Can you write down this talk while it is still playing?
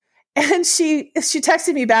And she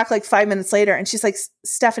texted me back like 5 minutes later, and she's like,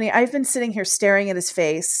 Stephanie, I've been sitting here staring at his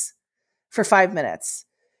face for 5 minutes,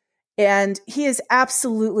 and he is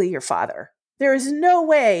absolutely your father. There is no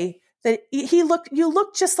way that you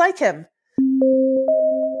look just like him.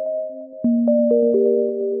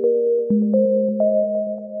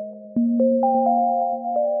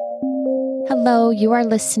 Hello, you are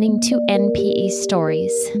listening to NPE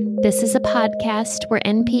Stories. This is a podcast where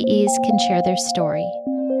NPEs can share their story.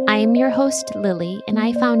 I am your host, Lily, and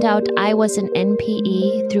I found out I was an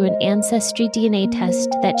NPE through an ancestry DNA test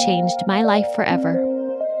that changed my life forever.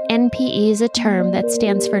 NPE is a term that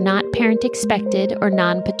stands for Not Parent Expected or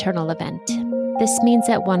Non-Paternal Event. This means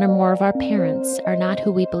that one or more of our parents are not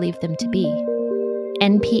who we believe them to be.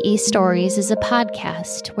 NPE Stories is a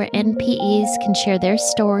podcast where NPEs can share their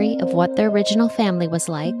story of what their original family was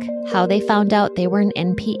like, how they found out they were an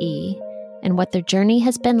NPE, and what their journey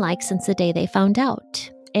has been like since the day they found out.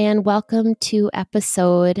 And welcome to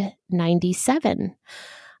episode 97.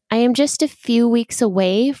 I am just a few weeks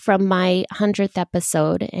away from my 100th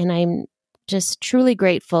episode, and I'm just truly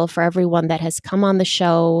grateful for everyone that has come on the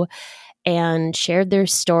show and shared their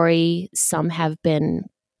story. Some have been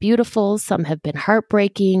beautiful, some have been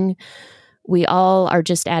heartbreaking. We all are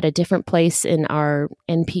just at a different place in our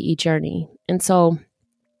NPE journey. And so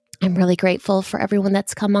I'm really grateful for everyone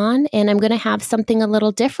that's come on, and I'm going to have something a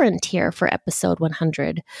little different here for episode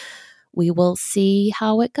 100. We will see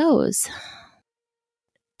how it goes.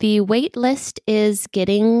 The wait list is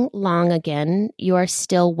getting long again. You are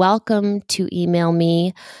still welcome to email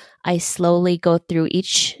me. I slowly go through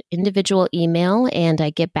each individual email and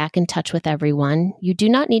I get back in touch with everyone. You do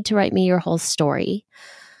not need to write me your whole story.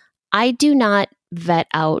 I do not vet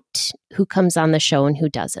out who comes on the show and who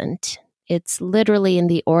doesn't. It's literally in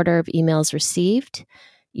the order of emails received.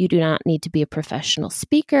 You do not need to be a professional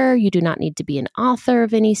speaker. You do not need to be an author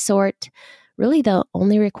of any sort. Really, the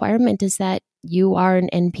only requirement is that you are an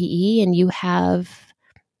NPE and you have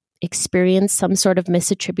experienced some sort of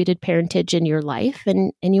misattributed parentage in your life,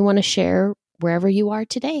 and you want to share wherever you are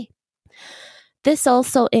today. This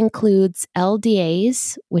also includes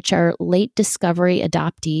LDAs, which are late discovery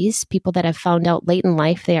adoptees, people that have found out late in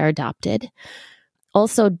life they are adopted.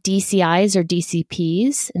 Also DCIs or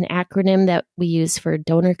DCPs, an acronym that we use for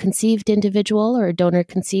donor-conceived individual or a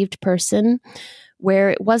donor-conceived person,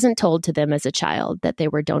 where it wasn't told to them as a child that they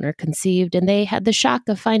were donor conceived, and they had the shock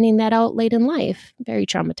of finding that out late in life. Very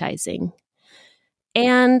traumatizing.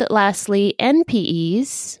 And lastly,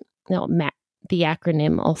 NPEs. The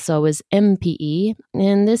acronym also is MPE,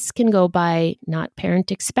 and this can go by Not Parent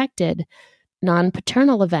Expected,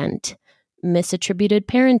 Non-Paternal Event, Misattributed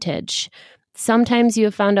Parentage. Sometimes you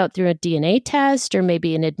have found out through a DNA test or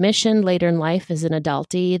maybe an admission later in life as an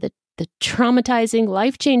adultee, the traumatizing,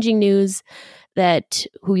 life-changing news that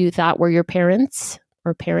who you thought were your parents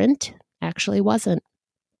or parent actually wasn't.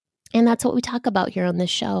 And that's what we talk about here on this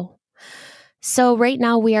show. So right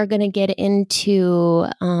now we are going to get into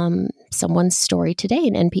someone's story today,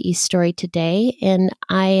 an NPE story today. And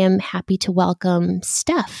I am happy to welcome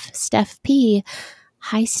Steph P.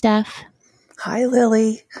 Hi, Steph. Hi,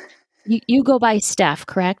 Lily. You go by Steph,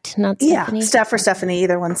 correct? Not Stephanie? Yeah, Steph or Stephanie,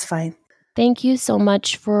 either one's fine. Thank you so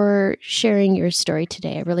much for sharing your story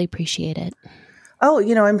today. I really appreciate it. Oh,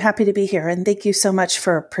 I'm happy to be here. And thank you so much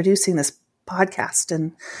for producing this podcast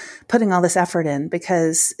and putting all this effort in,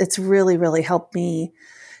 because it's really, really helped me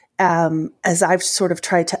as I've sort of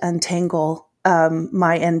tried to untangle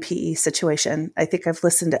my NPE situation. I think I've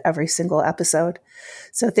listened to every single episode.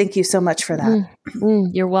 So thank you so much for that.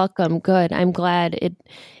 You're welcome. Good. I'm glad.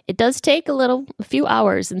 It does take a few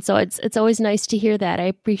hours. And so it's always nice to hear that. I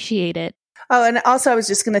appreciate it. Oh, and also I was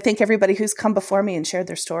just going to thank everybody who's come before me and shared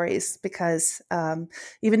their stories, because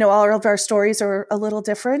even though all of our stories are a little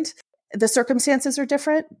different, the circumstances are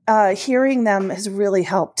different. Hearing them has really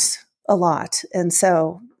helped a lot. And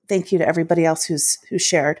so thank you to everybody else who's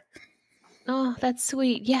shared. Oh, that's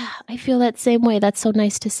sweet. Yeah, I feel that same way. That's so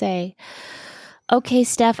nice to say. Okay,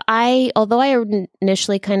 Steph, although I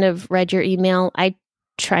initially kind of read your email, I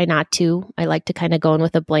try not to. I like to kind of go in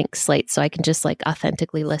with a blank slate so I can just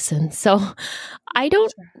authentically listen. So I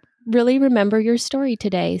don't really remember your story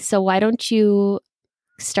today. So why don't you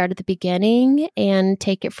start at the beginning and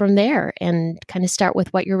take it from there and kind of start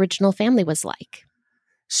with what your original family was like?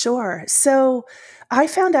 Sure. So I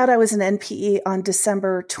found out I was an NPE on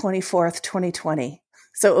December 24th, 2020.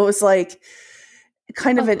 So it was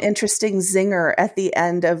kind of an interesting zinger at the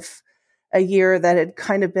end of a year that had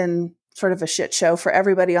kind of been sort of a shit show for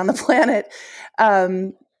everybody on the planet,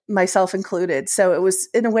 myself included. So it was,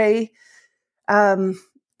 in a way,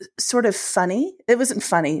 sort of funny. It wasn't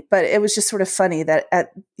funny, but it was just sort of funny that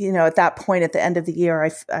at that point at the end of the year,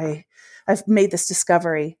 I've made this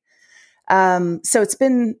discovery. So it's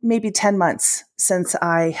been maybe 10 months since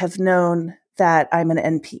I have known that I'm an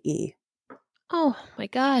NPE. Oh my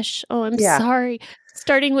gosh. Oh, I'm Yeah. sorry.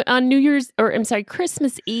 Starting on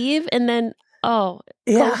Christmas Eve, and then,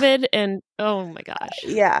 Yeah. COVID, and oh my gosh.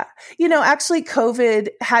 Yeah. Actually COVID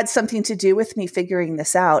had something to do with me figuring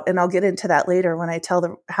this out. And I'll get into that later when I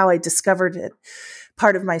tell how I discovered it,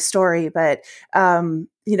 part of my story. But,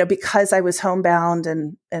 because I was homebound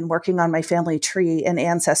and working on my family tree and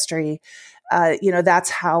ancestry, that's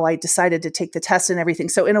how I decided to take the test and everything.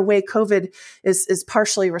 So in a way, COVID is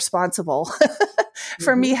partially responsible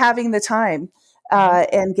for me having the time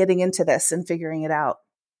and getting into this and figuring it out.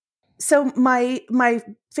 So my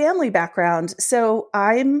family background. So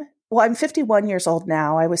I'm 51 years old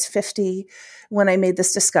now. I was 50 when I made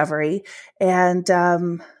this discovery, and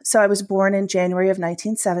so I was born in January of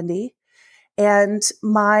 1970. And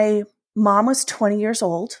my mom was 20 years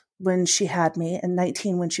old when she had me, and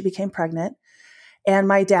 19 when she became pregnant. And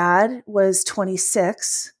my dad was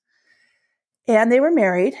 26, and they were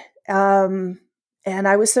married. And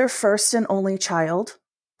I was their first and only child.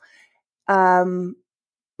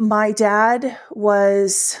 My dad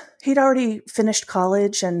he'd already finished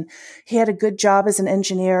college, and he had a good job as an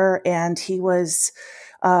engineer, and he was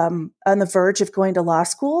on the verge of going to law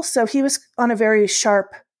school. So he was on a very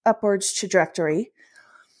sharp upwards trajectory.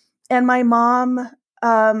 And my mom,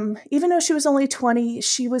 even though she was only 20,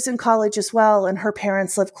 she was in college as well, and her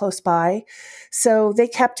parents lived close by. So they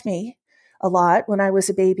kept me a lot when I was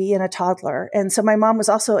a baby and a toddler. And so my mom was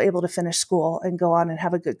also able to finish school and go on and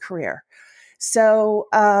have a good career. So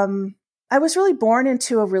I was really born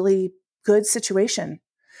into a really good situation.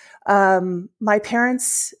 My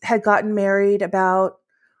parents had gotten married about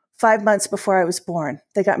 5 months before I was born.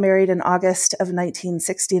 They got married in August of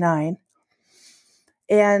 1969.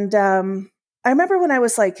 And I remember when I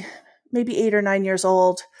was like maybe 8 or 9 years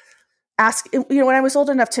old, when I was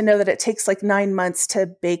old enough to know that it takes like 9 months to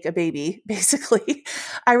bake a baby, basically,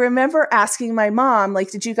 I remember asking my mom,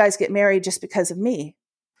 like, did you guys get married just because of me?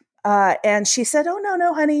 And she said, oh,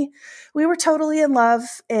 no, honey, we were totally in love,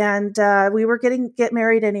 and we were get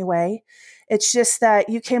married anyway. It's just that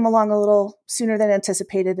you came along a little sooner than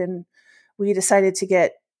anticipated, and we decided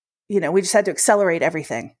to we just had to accelerate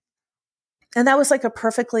everything. And that was like a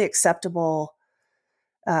perfectly acceptable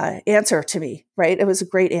answer to me, right? It was a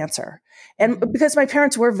great answer. And because my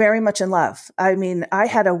parents were very much in love. I mean, I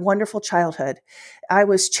had a wonderful childhood. I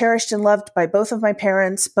was cherished and loved by both of my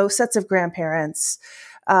parents, both sets of grandparents.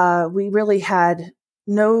 We really had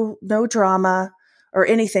no drama or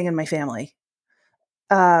anything in my family.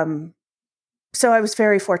 So I was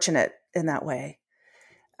very fortunate in that way.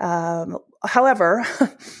 However, ...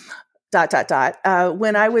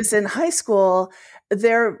 when I was in high school,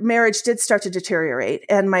 their marriage did start to deteriorate.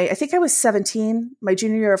 And I think I was 17, my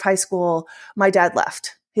junior year of high school, my dad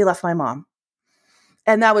left. He left my mom.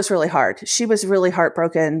 And that was really hard. She was really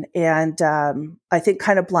heartbroken, and I think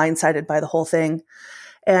kind of blindsided by the whole thing.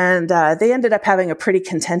 And they ended up having a pretty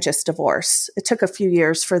contentious divorce. It took a few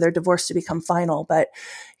years for their divorce to become final, but,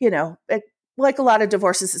 like a lot of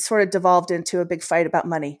divorces, it sort of devolved into a big fight about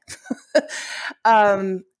money.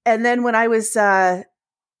 And then when I was at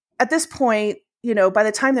this point, by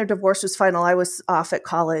the time their divorce was final, I was off at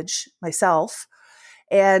college myself.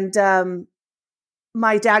 And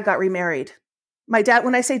my dad got remarried. My dad,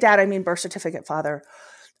 when I say dad, I mean birth certificate father.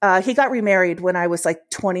 He got remarried when I was like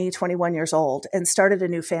 20, 21 years old and started a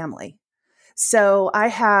new family. So I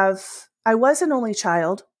was an only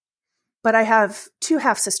child, but I have 2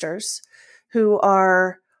 half sisters who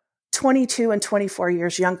are 22 and 24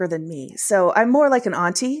 years younger than me. So I'm more like an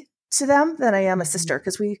auntie to them than I am a sister,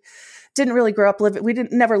 because we didn't really grow up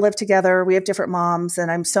never live together. We have different moms, and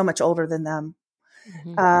I'm so much older than them.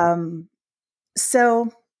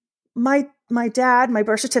 So my dad, my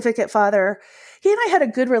birth certificate father, he and I had a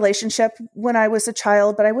good relationship when I was a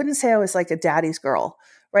child, but I wouldn't say I was like a daddy's girl,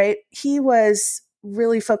 right? He was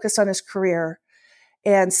really focused on his career.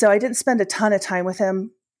 And so I didn't spend a ton of time with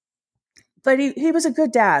him, but he was a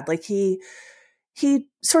good dad. Like he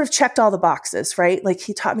sort of checked all the boxes, right? Like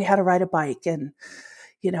he taught me how to ride a bike, and,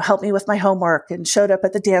 helped me with my homework, and showed up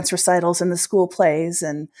at the dance recitals and the school plays.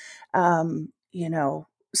 And,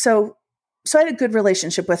 so I had a good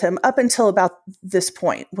relationship with him up until about this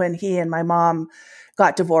point when he and my mom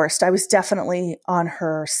got divorced. I was definitely on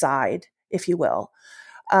her side, if you will.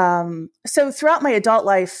 So throughout my adult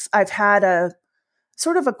life, I've had a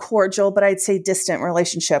sort of a cordial, but I'd say distant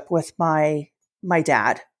relationship with my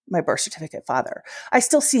dad, my birth certificate father. I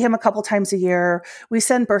still see him a couple times a year. We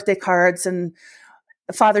send birthday cards and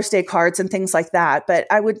Father's Day cards and things like that, but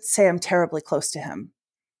I would say I'm terribly close to him.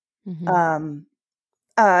 Mm-hmm.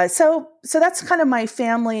 So that's kind of my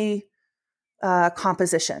family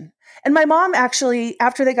composition. And my mom actually,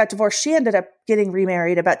 after they got divorced, she ended up getting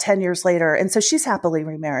remarried about 10 years later. And so she's happily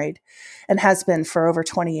remarried and has been for over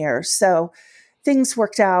 20 years. So things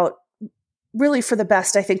worked out really for the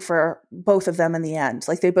best, I think, for both of them in the end.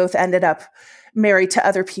 Like they both ended up married to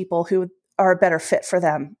other people who are a better fit for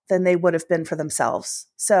them than they would have been for themselves.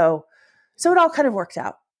 So it all kind of worked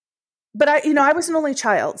out. But I was an only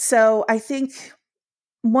child. So I think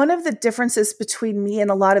one of the differences between me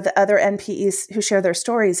and a lot of the other NPEs who share their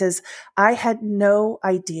stories is I had no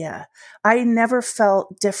idea. I never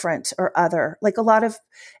felt different or other. Like a lot of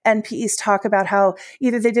NPEs talk about how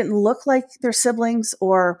either they didn't look like their siblings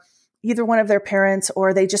or either one of their parents,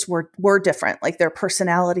 or they just were different. Like their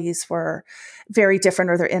personalities were very different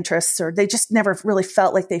or their interests, or they just never really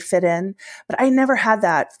felt like they fit in. But I never had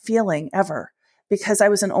that feeling ever because I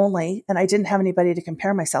was an only and I didn't have anybody to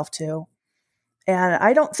compare myself to. And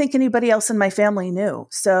I don't think anybody else in my family knew.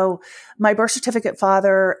 So my birth certificate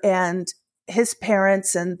father and his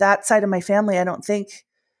parents and that side of my family, I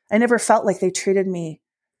never felt like they treated me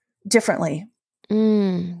differently.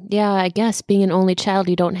 Yeah, I guess being an only child,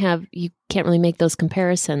 you can't really make those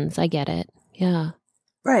comparisons. I get it. Yeah.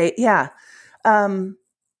 Right. Yeah. And,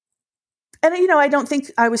 I don't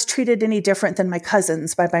think I was treated any different than my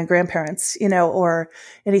cousins by my grandparents, or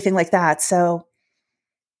anything like that. So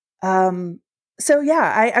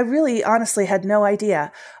yeah, I really honestly had no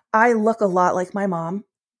idea. I look a lot like my mom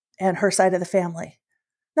and her side of the family.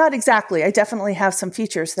 Not exactly. I definitely have some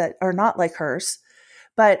features that are not like hers,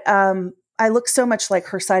 but I look so much like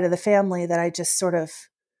her side of the family that I just sort of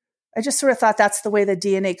thought that's the way the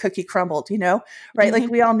DNA cookie crumbled, right? Mm-hmm. Like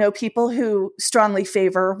we all know people who strongly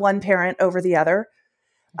favor one parent over the other.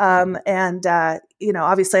 Obviously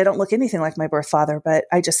I don't look anything like my birth father, but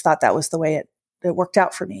I just thought that was the way it worked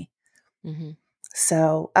out for me. Mm-hmm.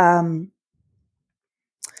 So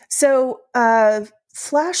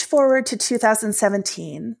flash forward to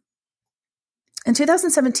 2017. In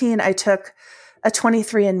 2017, I took a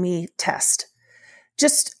 23andMe test.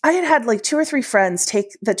 I had like 2 or 3 friends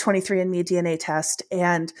take the 23andMe DNA test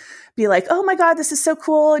and be like, oh my God, this is so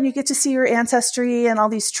cool. And you get to see your ancestry and all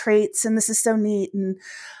these traits. And this is so neat. And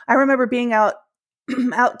I remember being out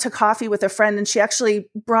to coffee with a friend, and she actually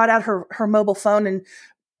brought out her mobile phone and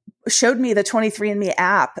showed me the 23andMe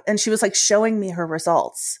app, and she was like showing me her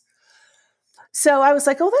results. So I was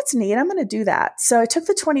like, oh, that's neat. I'm going to do that. So I took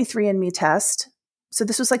the 23andMe test. So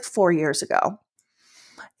this was like 4 years ago.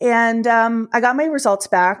 And I got my results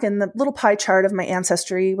back, and the little pie chart of my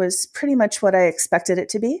ancestry was pretty much what I expected it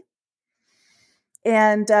to be.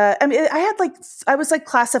 And I was like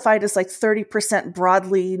classified as like 30%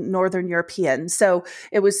 broadly Northern European. So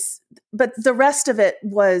but the rest of it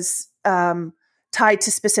was tied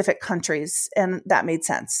to specific countries, and that made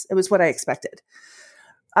sense. It was what I expected.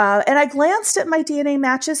 And I glanced at my DNA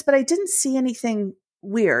matches, but I didn't see anything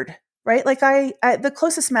weird, right? Like the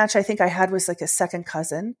closest match I think I had was like a second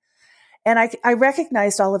cousin, and I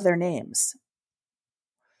recognized all of their names.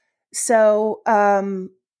 So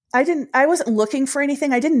I wasn't looking for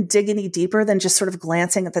anything. I didn't dig any deeper than just sort of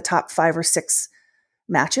glancing at the top 5 or 6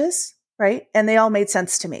 matches, right? And they all made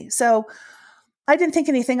sense to me. So I didn't think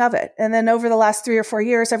anything of it. And then over the last 3 or 4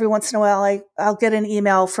 years, every once in a while, I'll get an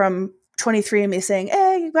email from 23andMe saying,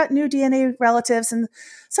 hey, you've got new DNA relatives. And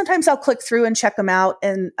sometimes I'll click through and check them out.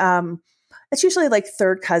 And it's usually like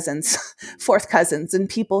third cousins, fourth cousins, and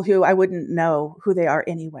people who I wouldn't know who they are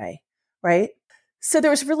anyway, right? So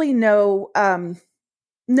there was really no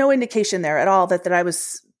indication there at all that I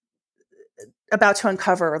was about to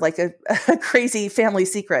uncover like a crazy family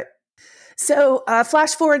secret. So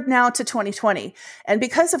flash forward now to 2020. And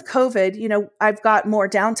because of COVID, I've got more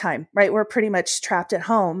downtime, right? We're pretty much trapped at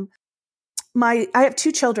home. I have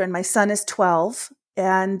 2 children. My son is 12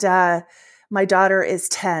 and my daughter is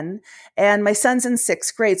 10. And my son's in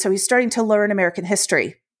 6th grade. So he's starting to learn American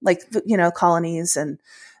history, like, colonies and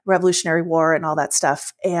Revolutionary War and all that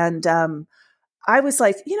stuff. And I was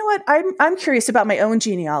like, you know what? I'm curious about my own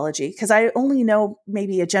genealogy because I only know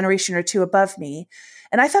maybe a generation or 2 above me.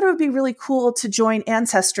 And I thought it would be really cool to join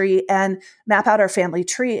Ancestry and map out our family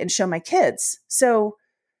tree and show my kids. So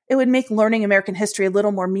it would make learning American history a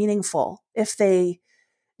little more meaningful if they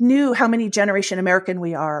knew how many generation American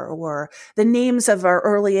we are, or the names of our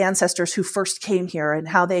early ancestors who first came here and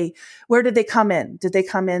where did they come in? Did they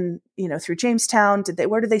come in, through Jamestown?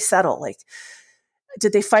 Where did they settle? Like,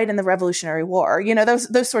 did they fight in the Revolutionary War?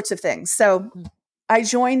 Those sorts of things. So I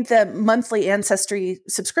joined the monthly Ancestry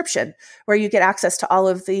subscription where you get access to all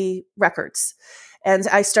of the records. And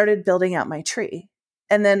I started building out my tree.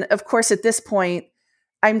 And then, of course, at this point,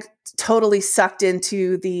 I'm totally sucked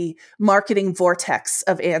into the marketing vortex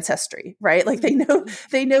of Ancestry, right? Like they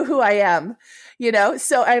know who I am,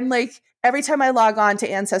 So I'm like, every time I log on to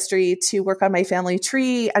Ancestry to work on my family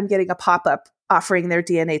tree, I'm getting a pop-up offering their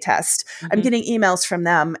DNA test. Mm-hmm. I'm getting emails from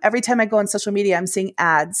them. Every time I go on social media, I'm seeing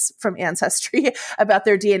ads from Ancestry about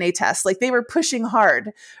their DNA test. Like they were pushing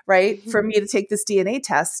hard, right, for me to take this DNA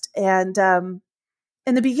test. And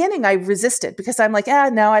in the beginning, I resisted because I'm like,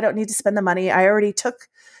 no, I don't need to spend the money. I already took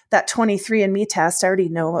that 23andMe test. I already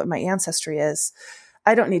know what my ancestry is.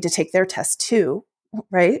 I don't need to take their test too,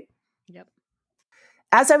 right? Yep.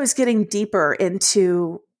 As I was getting deeper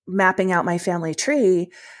into mapping out my family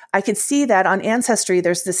tree, I could see that on Ancestry,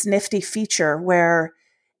 there's this nifty feature where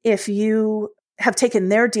if you have taken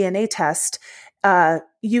their DNA test,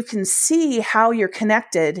 you can see how you're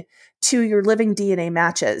connected to your living DNA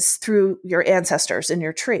matches through your ancestors in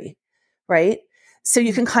your tree, right? So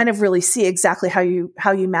you can kind of really see exactly how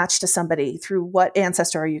you match to somebody through what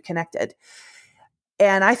ancestor are you connected.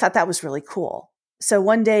 And I thought that was really cool. So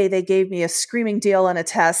one day they gave me a screaming deal on a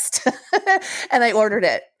test and I ordered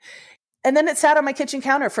it. And then it sat on my kitchen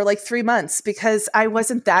counter for like 3 months because I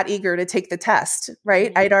wasn't that eager to take the test, right?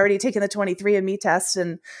 Mm-hmm. I'd already taken the 23andMe test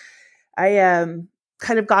and I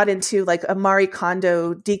kind of got into like a Marie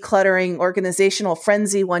Kondo decluttering organizational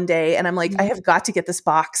frenzy one day. And I'm like, I have got to get this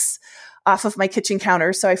box off of my kitchen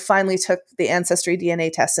counter. So I finally took the Ancestry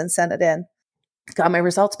DNA test and sent it in. Got my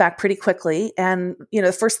results back pretty quickly. And,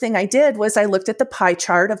 the first thing I did was I looked at the pie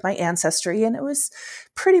chart of my ancestry and it was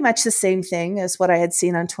pretty much the same thing as what I had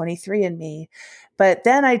seen on 23andMe. But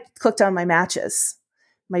then I clicked on my matches,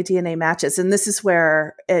 my DNA matches. And this is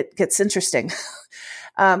where it gets interesting.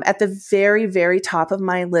 At the very, very top of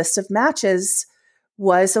my list of matches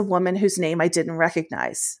was a woman whose name I didn't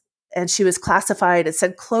recognize. And she was classified, it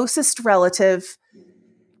said closest relative.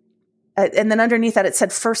 And then underneath that, it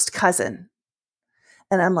said first cousin.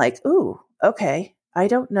 And I'm like, ooh, okay. I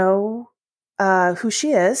don't know who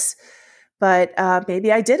she is, but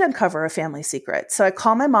maybe I did uncover a family secret. So I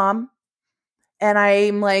call my mom and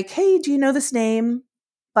I'm like, hey, do you know this name?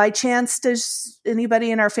 By chance, does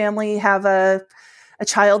anybody in our family have a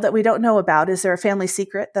child that we don't know about? Is there a family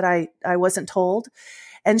secret that I wasn't told?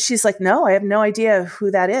 And she's like, no, I have no idea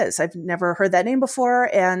who that is. I've never heard that name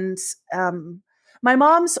before. And my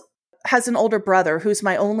mom's has an older brother who's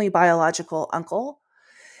my only biological uncle.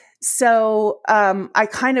 So I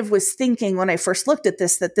kind of was thinking when I first looked at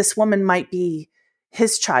this, that this woman might be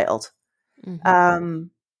his child. Mm-hmm.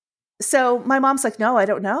 So my mom's like, no, I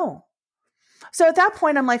don't know. So at that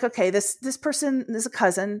point, I'm like, okay, this person is a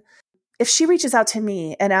cousin. If she reaches out to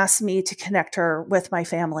me and asks me to connect her with my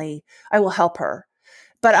family, I will help her.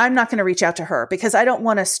 But I'm not going to reach out to her because I don't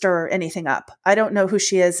want to stir anything up. I don't know who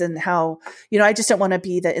she is and how, I just don't want to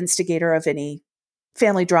be the instigator of any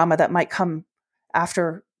family drama that might come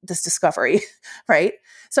after this discovery, right?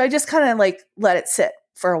 So I just kind of like let it sit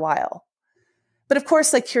for a while. But of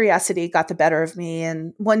course, like curiosity got the better of me.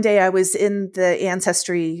 And one day I was in the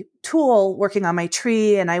Ancestry tool working on my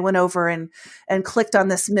tree and I went over and clicked on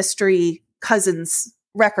this mystery cousins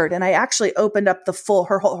record. And I actually opened up her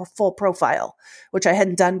full profile, which I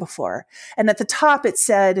hadn't done before. And at the top, it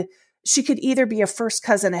said she could either be a first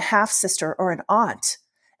cousin, a half sister, or an aunt.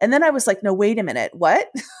 And then I was like, no, wait a minute.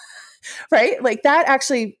 What? Right? Like that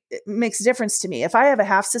actually makes a difference to me. If I have a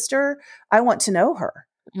half sister, I want to know her.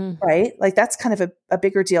 Right? Like that's kind of a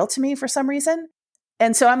bigger deal to me for some reason.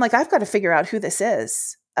 And so I'm like, I've got to figure out who this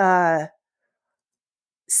is.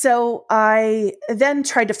 So I then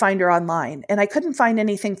tried to find her online and I couldn't find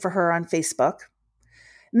anything for her on Facebook.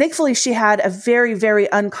 Thankfully, she had a very, very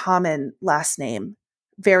uncommon last name.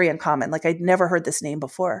 Very uncommon. Like I'd never heard this name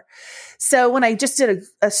before. So when I just did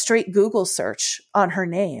a straight Google search on her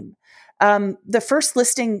name, the first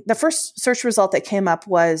search result that came up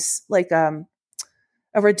was like,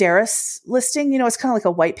 a Redaris listing. It's kind of like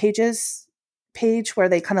a White Pages page where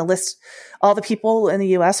they kind of list all the people in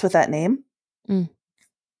the US with that name. Mm.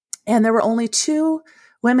 And there were only 2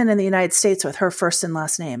 women in the United States with her first and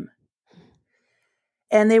last name.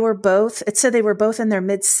 And it said they were both in their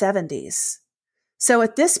mid 70s. So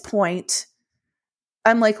at this point,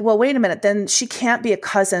 I'm like, well, wait a minute, then she can't be a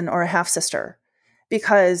cousin or a half sister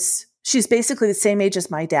because she's basically the same age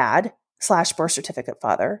as my dad / birth certificate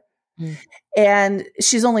father. Mm. And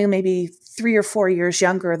she's only maybe 3 or 4 years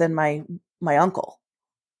younger than my uncle,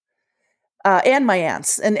 and my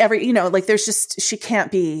aunts and she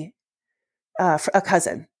can't be, a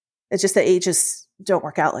cousin. It's just the ages don't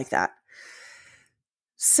work out like that.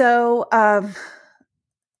 So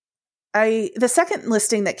the second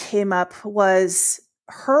listing that came up was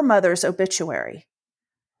her mother's obituary.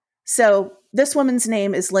 So this woman's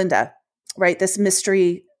name is Linda, right? This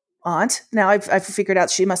mystery aunt. Now I've figured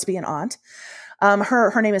out she must be an aunt.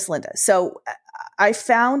 Her name is Linda. So I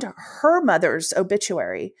found her mother's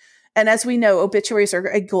obituary. And as we know, obituaries are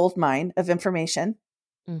a gold mine of information.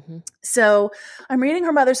 Mm-hmm. So I'm reading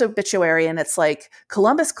her mother's obituary, and it's like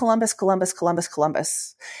Columbus, Columbus, Columbus, Columbus,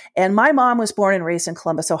 Columbus. And my mom was born and raised in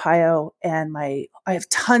Columbus, Ohio, and I have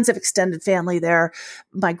tons of extended family there.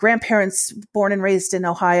 My grandparents born and raised in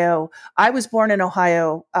Ohio. I was born in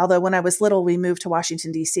Ohio, although when I was little, we moved to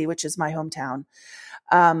Washington, D.C., which is my hometown.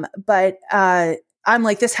 But I'm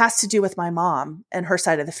like, this has to do with my mom and her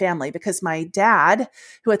side of the family, because my dad,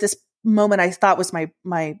 who at this moment I thought was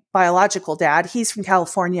my biological dad, he's from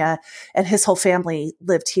California and his whole family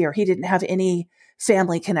lived here. He didn't have any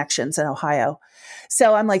family connections in Ohio.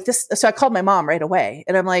 So I'm like this. So I called my mom right away,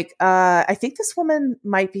 and I'm like, I think this woman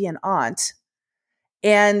might be an aunt,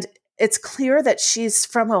 and it's clear that she's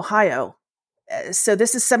from Ohio. So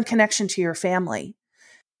this is some connection to your family.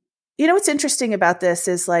 You know, what's interesting about this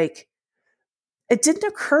is like, it didn't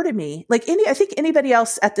occur to me, like I think anybody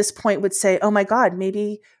else at this point would say, oh my God,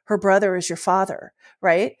 maybe her brother is your father,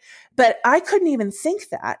 right? But I couldn't even think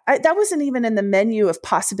that. That wasn't even in the menu of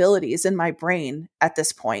possibilities in my brain at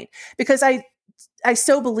this point, because I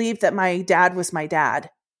so believed that my dad was my dad,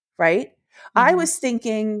 right?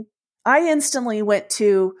 Mm-hmm. I instantly went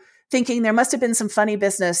to thinking there must have been some funny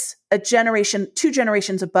business two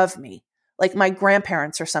generations above me, like my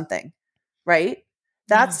grandparents or something, right?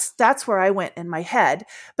 That's where I went in my head,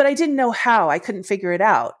 but I didn't know how. I couldn't figure it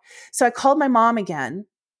out. So I called my mom again,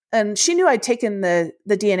 and she knew I'd taken the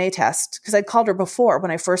DNA test because I'd called her before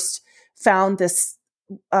when I first found this,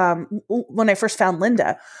 when I first found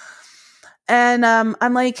Linda. And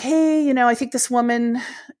I'm like, hey, you know, I think this woman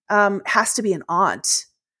has to be an aunt.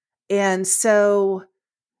 And so,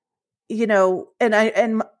 you know,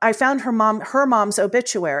 and I found her mom's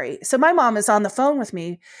obituary. So my mom is on the phone with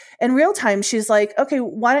me in real time. She's like, okay,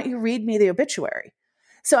 why don't you read me the obituary?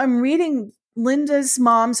 So I'm reading Linda's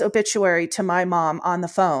mom's obituary to my mom on the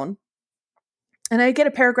phone. And I get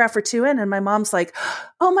a paragraph or two in, and my mom's like,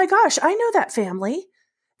 oh my gosh, I know that family.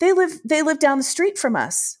 They live down the street from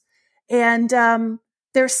us. And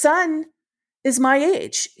their son is my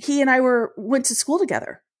age. He and I went to school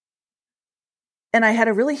together. And I had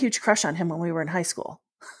a really huge crush on him when we were in high school.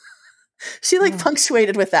 She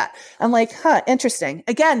punctuated with that. I'm like, interesting.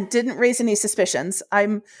 Again, didn't raise any suspicions.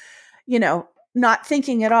 I'm, you know, not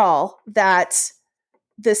thinking at all that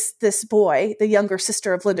this boy, the younger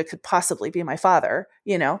sister of Linda, could possibly be my father,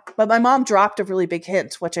 you know, but my mom dropped a really big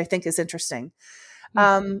hint, which I think is interesting.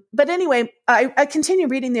 Mm-hmm. But anyway, I continue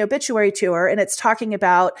reading the obituary to her, and it's talking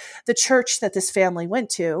about the church that this family went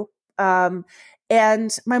to.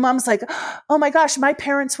 And my mom's like, oh my gosh, my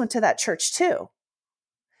parents went to that church too.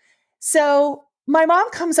 So my mom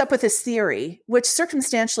comes up with this theory, which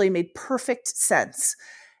circumstantially made perfect sense,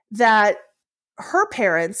 that her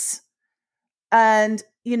parents and,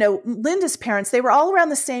 you know, Linda's parents, they were all around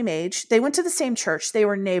the same age. They went to the same church. They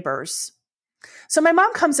were neighbors. So my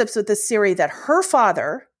mom comes up with this theory that her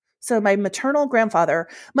father, so my maternal grandfather,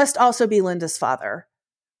 must also be Linda's father.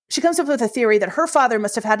 She comes up with a theory that her father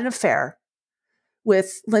must have had an affair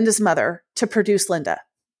with Linda's mother to produce Linda.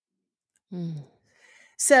 Mm.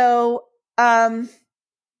 So that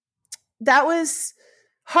was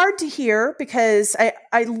hard to hear, because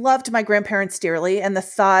I loved my grandparents dearly, and the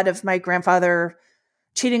thought of my grandfather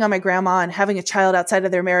cheating on my grandma and having a child outside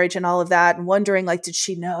of their marriage and all of that, and wondering, like, did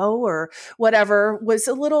she know or whatever, was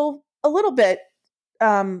a little bit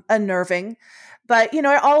unnerving. But, you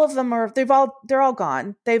know, all of them they're all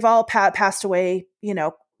gone. They've all passed away, you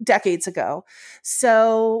know, decades ago.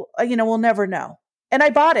 So, you know, we'll never know. And I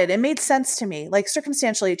bought it. It made sense to me. Like,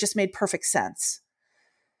 circumstantially, it just made perfect sense.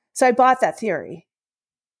 So I bought that theory.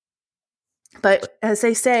 But as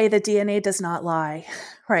they say, the DNA does not lie,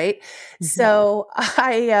 right? Mm-hmm. So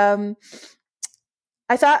I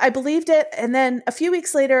thought I believed it. And then a few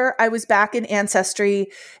weeks later, I was back in Ancestry,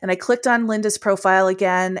 and I clicked on Linda's profile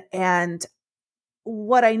again. And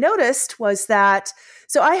what I noticed was that,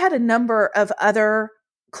 so I had a number of other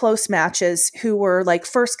close matches who were like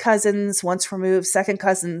first cousins, once removed, second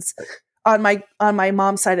cousins on my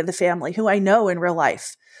mom's side of the family, who I know in real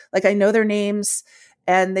life. Like, I know their names,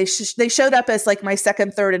 and they showed up as like my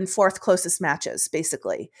second, third, and fourth closest matches,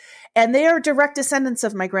 basically. And they are direct descendants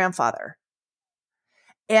of my grandfather.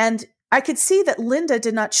 And I could see that Linda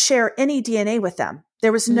did not share any DNA with them.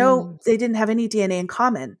 There was they didn't have any DNA in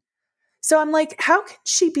common. So I'm like, how can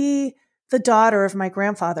she be the daughter of my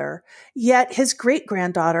grandfather, yet his great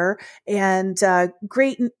granddaughter and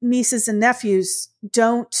great nieces and nephews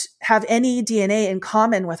don't have any DNA in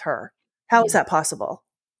common with her. How is that possible?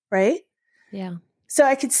 Right? Yeah. So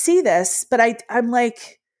I could see this, but I'm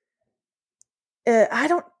like,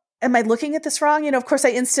 am I looking at this wrong? Of course I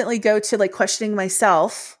instantly go to like questioning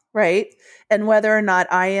myself, right? And whether or not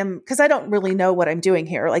I am, because I don't really know what I'm doing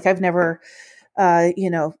here. Like I've never,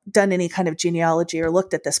 done any kind of genealogy or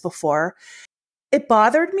looked at this before. It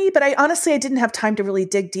bothered me, but I didn't have time to really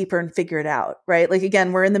dig deeper and figure it out, right? Like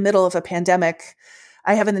again, we're in the middle of a pandemic.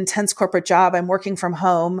 I have an intense corporate job. I'm working from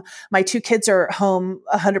home. My 2 kids are home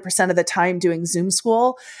 100% of the time doing Zoom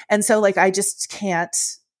school. And so like, I just can't,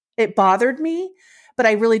 it bothered me, but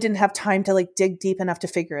I really didn't have time to like dig deep enough to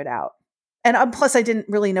figure it out. And plus I didn't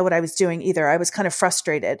really know what I was doing either. I was kind of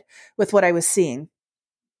frustrated with what I was seeing.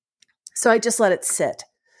 So I just let it sit.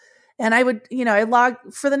 And I would, I log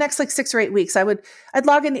for the next like 6 or 8 weeks. I'd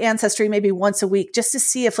log into Ancestry maybe once a week just to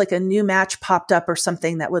see if like a new match popped up or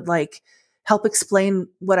something that would like help explain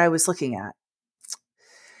what I was looking at.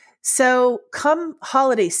 So come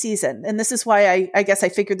holiday season, and this is why I guess I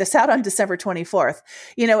figured this out on December 24th,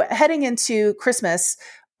 heading into Christmas,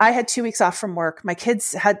 I had 2 weeks off from work. My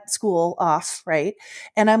kids had school off, right?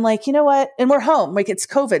 And I'm like, you know what? And we're home, like it's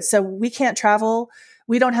COVID, so we can't travel.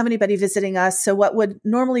 We don't have anybody visiting us. So what would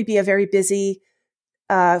normally be a very busy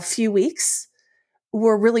few weeks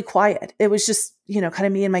were really quiet. It was just, kind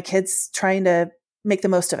of me and my kids trying to make the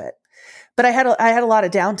most of it. But I had a lot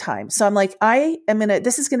of downtime. So I'm like,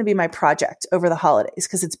 this is going to be my project over the holidays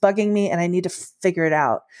because it's bugging me and I need to figure it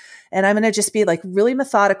out. And I'm going to just be like really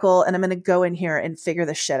methodical and I'm going to go in here and figure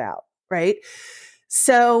this shit out. Right.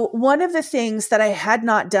 So one of the things that I had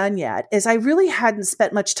not done yet is I really hadn't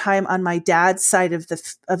spent much time on my dad's side of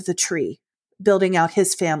the tree, building out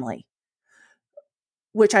his family,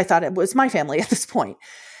 which I thought it was my family at this point.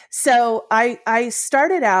 So I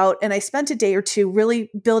started out and I spent a day or two really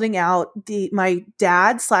building out my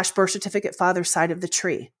dad / birth certificate father's side of the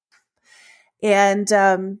tree. And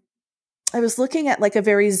I was looking at like a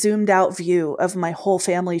very zoomed out view of my whole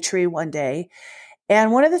family tree one day.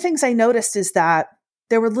 And one of the things I noticed is that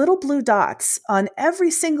there were little blue dots on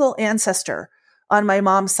every single ancestor on my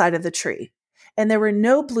mom's side of the tree. And there were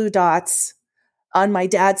no blue dots on my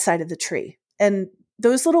dad's side of the tree. And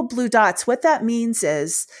those little blue dots, what that means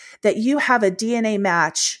is that you have a DNA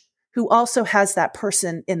match who also has that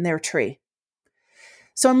person in their tree.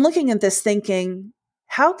 So I'm looking at this thinking,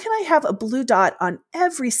 how can I have a blue dot on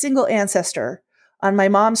every single ancestor on my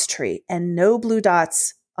mom's tree and no blue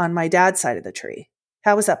dots on my dad's side of the tree?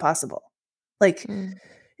 How is that possible? Like,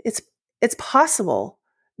 it's possible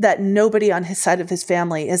that nobody on his side of his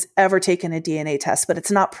family has ever taken a DNA test, but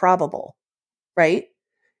it's not probable, right?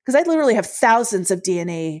 Because I literally have thousands of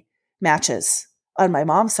DNA matches on my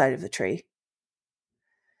mom's side of the tree.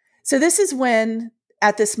 So this is when,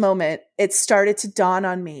 at this moment, it started to dawn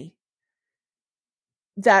on me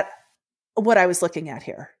that what I was looking at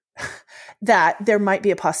here, that there might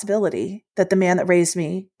be a possibility that the man that raised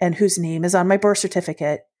me and whose name is on my birth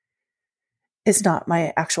certificate is not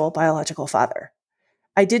my actual biological father.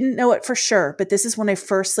 I didn't know it for sure, but this is when I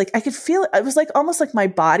first, I could feel it. It was almost like my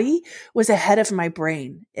body was ahead of my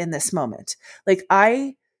brain in this moment. Like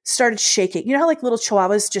I started shaking. You know how little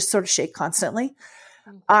chihuahuas just sort of shake constantly?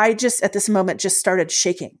 I just, at this moment, just started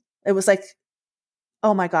shaking. It was like,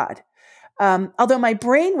 oh my God. Although my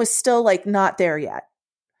brain was still not there yet.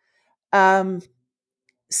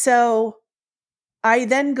 So I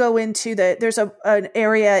then go into there's an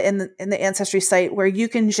area in the Ancestry site where you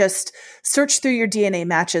can just search through your DNA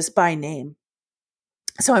matches by name.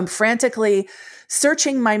 So I'm frantically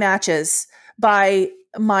searching my matches by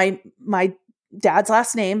my dad's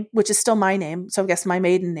last name, which is still my name. So I guess my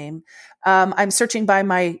maiden name. I'm searching by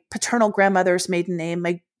my paternal grandmother's maiden name,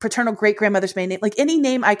 my paternal great grandmother's maiden name, any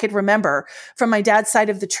name I could remember from my dad's side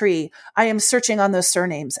of the tree. I am searching on those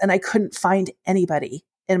surnames and I couldn't find anybody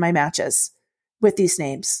in my matches with these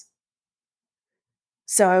names.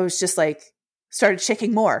 So I was just started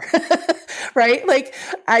shaking more, right?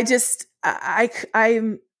 I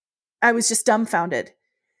was just dumbfounded.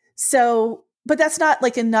 So, but that's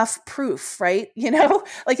not enough proof, right?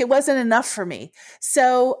 It wasn't enough for me.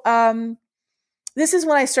 So, this is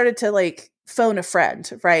when I started to phone a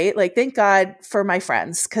friend, right? Thank God for my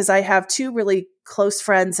friends, because I have 2 really close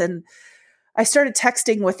friends and I started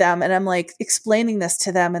texting with them and I'm explaining this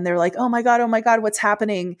to them and they're like, oh my God, what's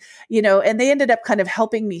happening? And they ended up kind of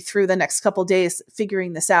helping me through the next couple of days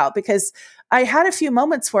figuring this out, because I had a few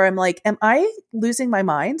moments where I'm like, am I losing my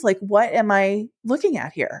mind? What am I looking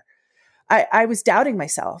at here? I was doubting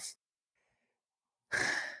myself.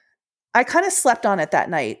 I kind of slept on it that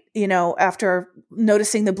night, after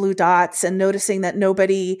noticing the blue dots and noticing that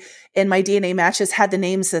nobody in my DNA matches had the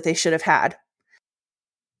names that they should have had.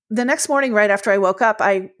 The next morning, right after I woke up,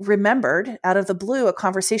 I remembered out of the blue a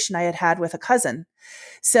conversation I had had with a cousin.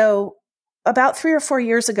 So about 3 or 4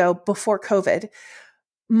 years ago, before COVID,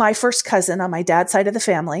 my first cousin on my dad's side of the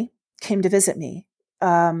family came to visit me.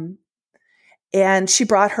 And she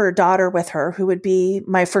brought her daughter with her, who would be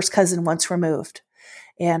my first cousin once removed.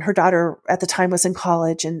 And her daughter at the time was in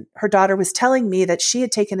college, and her daughter was telling me that she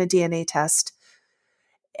had taken a DNA test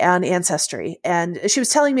on Ancestry. And she was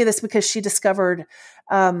telling me this because she discovered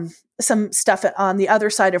some stuff on the other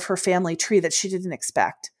side of her family tree that she didn't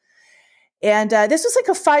expect. And this was like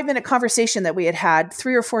a 5-minute conversation that we had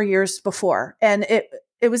 3 or 4 years before. And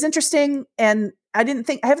it was interesting. And I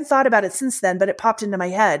haven't thought about it since then, but it popped into my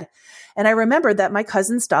head. And I remembered that my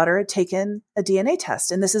cousin's daughter had taken a DNA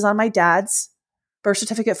test. And this is on my dad's birth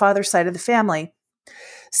certificate, father's side of the family.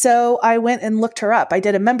 So I went and looked her up. I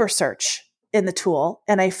did a member search in the tool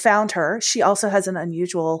and I found her. She also has an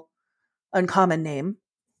uncommon name.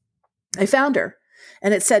 I found her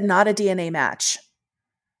and it said not a DNA match.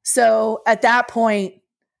 So at that point,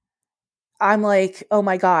 I'm like, oh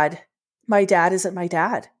my God, my dad isn't my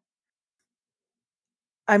dad.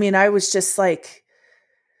 I mean, I was just like,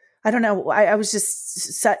 I don't know. I was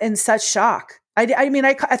just in such shock. I mean,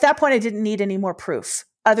 at that point, I didn't need any more proof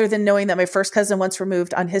other than knowing that my first cousin once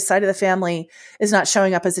removed on his side of the family is not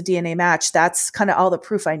showing up as a DNA match. That's kind of all the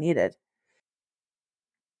proof I needed.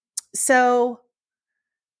 So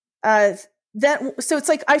it's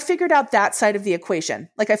like I figured out that side of the equation.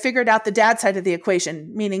 Like I figured out the dad side of the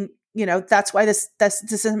equation, meaning, that's why this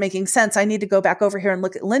isn't making sense. I need to go back over here and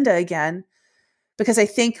look at Linda again because I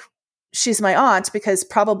think she's my aunt because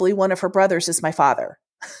probably one of her brothers is my father.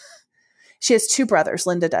 She has 2 brothers,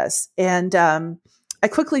 Linda does. And I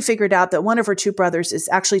quickly figured out that one of her 2 brothers is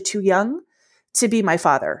actually too young to be my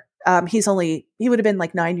father. He would have been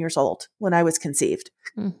like 9 years old when I was conceived.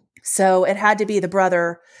 Mm. So it had to be the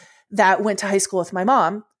brother that went to high school with my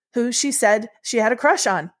mom, who she said she had a crush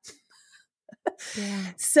on.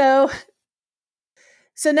 Yeah. So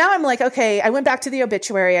now I'm like, okay, I went back to the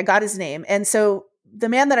obituary. I got his name. And so the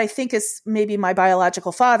man that I think is maybe my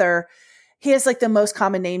biological father, he has like the most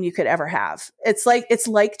common name you could ever have. It's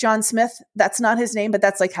like John Smith. That's not his name, but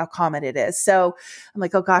that's like how common it is. So I'm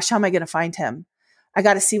like, oh gosh, how am I going to find him? I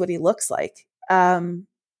got to see what he looks like.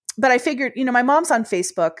 But I figured, my mom's on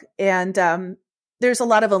Facebook and there's a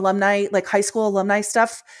lot of alumni, like high school alumni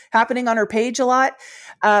stuff happening on her page a lot.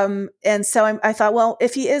 And so I thought, well,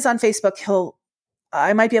 if he is on Facebook,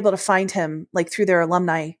 I might be able to find him like through their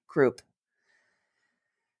alumni group.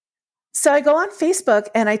 So I go on Facebook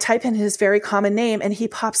and I type in his very common name and he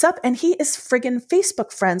pops up and he is friggin'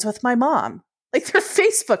 Facebook friends with my mom. Like they're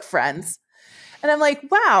Facebook friends. And I'm like,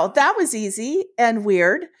 wow, that was easy and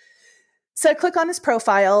weird. So I click on his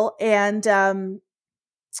profile and,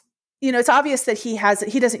 it's obvious that he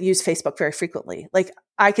doesn't use Facebook very frequently. Like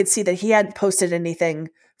I could see that he hadn't posted anything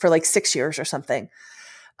for like 6 years or something.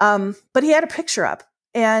 But he had a picture up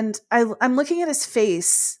and I'm looking at his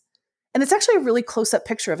face. And it's actually a really close-up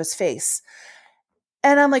picture of his face.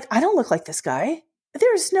 And I'm like, I don't look like this guy.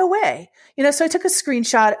 There's no way. So I took a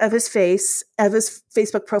screenshot of his face, of his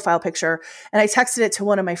Facebook profile picture, and I texted it to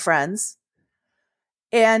one of my friends.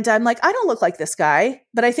 And I'm like, I don't look like this guy,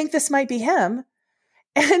 but I think this might be him.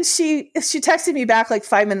 And she texted me back like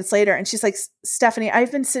 5 minutes later, and she's like, Stephanie,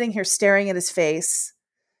 I've been sitting here staring at his face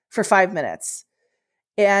for 5 minutes.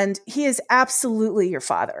 And he is absolutely your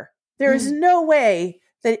father. There is no way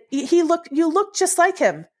that you look just like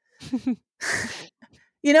him.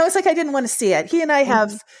 It's like I didn't want to see it. He and I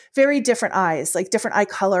have very different eyes, like different eye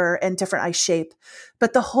color and different eye shape.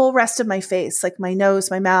 But the whole rest of my face, like my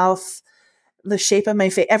nose, my mouth, the shape of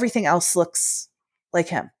my face, everything else looks like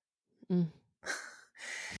him. Mm.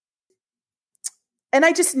 And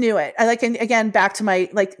I just knew it. And again, back to my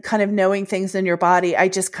like kind of knowing things in your body. I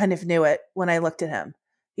just kind of knew it when I looked at him,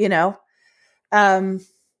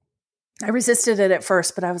 I resisted it at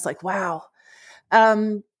first, but I was like, wow.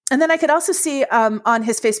 And then I could also see on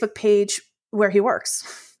his Facebook page where he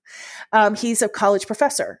works. He's a college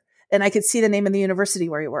professor, and I could see the name of the university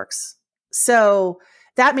where he works. So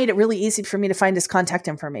that made it really easy for me to find his contact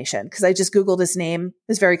information because I just Googled his name,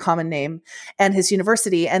 his very common name, and his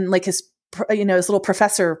university, and like his little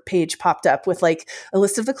professor page popped up with like a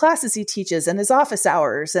list of the classes he teaches and his office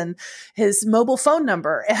hours and his mobile phone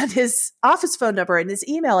number and his office phone number and his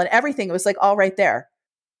email and everything. It was like all right there.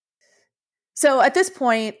 So at this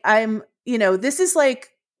point, I'm, this is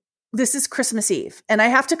like this is Christmas Eve and I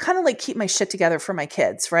have to kind of like keep my shit together for my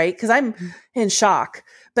kids, right? Because I'm in shock.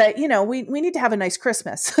 But we need to have a nice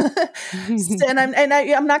Christmas. And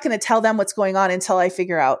I'm not going to tell them what's going on until I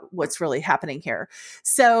figure out what's really happening here.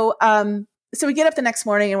 So we get up the next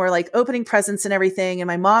morning and we're like opening presents and everything. And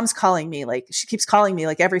my mom's calling me, like she keeps calling me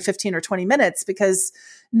like every 15 or 20 minutes because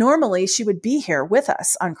normally she would be here with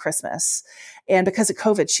us on Christmas. And because of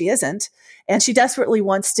COVID, she isn't. And she desperately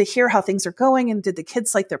wants to hear how things are going. And did the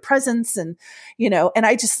kids like their presents? And, and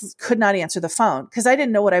I just could not answer the phone because I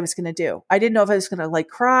didn't know what I was going to do. I didn't know if I was going to like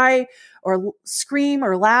cry or scream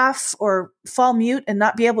or laugh or fall mute and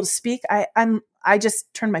not be able to speak. I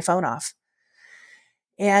just turned my phone off.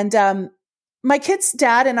 And, my kid's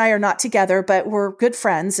dad and I are not together, but we're good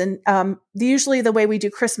friends. And usually the way we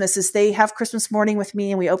do Christmas is they have Christmas morning with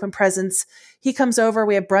me and we open presents. He comes over,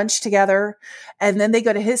 we have brunch together, and then they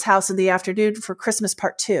go to his house in the afternoon for Christmas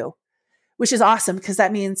part 2, which is awesome because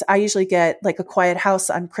that means I usually get like a quiet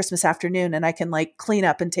house on Christmas afternoon and I can like clean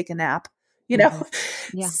up and take a nap,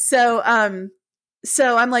 Mm-hmm. Yeah.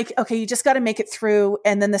 So I'm like, okay, you just got to make it through.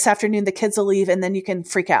 And then this afternoon the kids will leave and then you can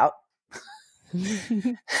freak out.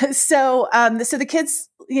 So the kids,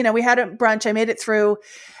 we had a brunch, I made it through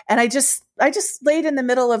and I just laid in the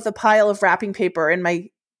middle of the pile of wrapping paper in my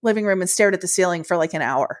living room and stared at the ceiling for like an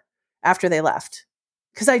hour after they left.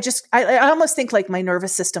 Cause I almost think like my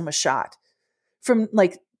nervous system was shot from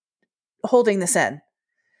like holding this in.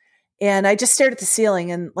 And I just stared at the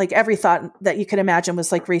ceiling and like every thought that you could imagine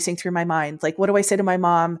was like racing through my mind. Like, what do I say to my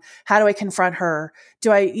mom? How do I confront her? Do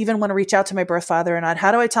I even want to reach out to my birth father or not?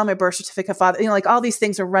 How do I tell my birth certificate father? Like all these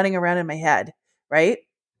things are running around in my head. Right.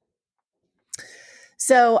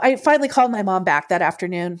 So I finally called my mom back that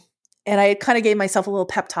afternoon and I kind of gave myself a little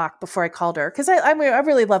pep talk before I called her. Cause I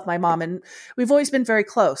really love my mom and we've always been very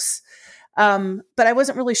close. But I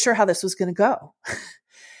wasn't really sure how this was going to go.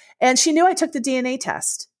 And she knew I took the DNA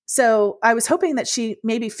test. So I was hoping that she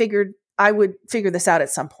maybe figured I would figure this out at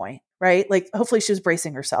some point, right? Like hopefully she was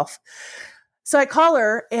bracing herself. So I call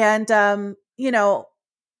her and,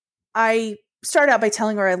 I start out by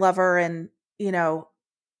telling her I love her and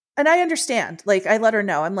I understand, like I let her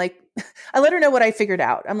know. I'm like, I let her know what I figured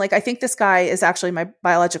out. I'm like, I think this guy is actually my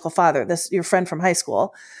biological father, your friend from high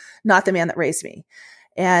school, not the man that raised me.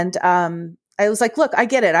 And, I was like, look, I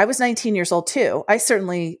get it. I was 19 years old too. I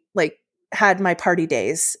certainly had my party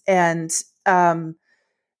days and, I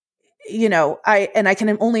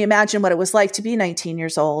can only imagine what it was like to be 19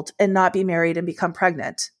 years old and not be married and become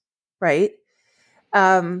pregnant. Right.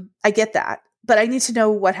 I get that, but I need to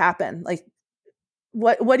know what happened. Like,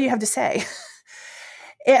 what do you have to say?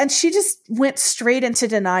 And she just went straight into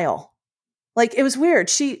denial. Like, it was weird.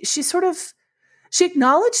 She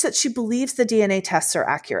acknowledged that she believes the DNA tests are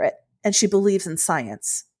accurate and she believes in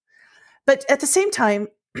science. But at the same time,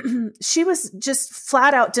 she was just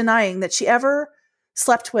flat out denying that she ever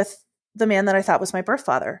slept with the man that I thought was my birth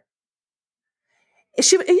father.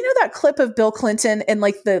 That clip of Bill Clinton in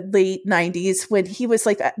like the late 90s when he was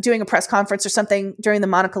like doing a press conference or something during the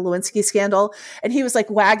Monica Lewinsky scandal. And he was like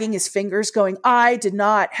wagging his fingers going, I did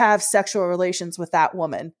not have sexual relations with that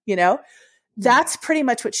woman. That's pretty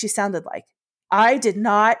much what she sounded like. I did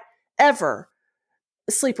not ever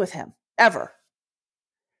sleep with him, ever.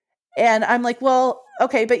 And I'm like, well,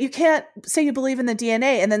 okay, but you can't say you believe in the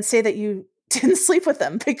DNA and then say that you didn't sleep with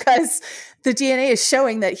him because the DNA is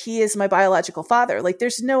showing that he is my biological father. Like,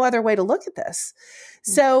 there's no other way to look at this.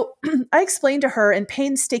 So I explained to her in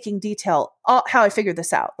painstaking detail how I figured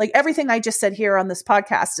this out. Like everything I just said here on this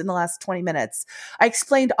podcast in the last 20 minutes, I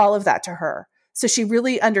explained all of that to her. So she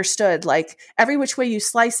really understood, like, every which way you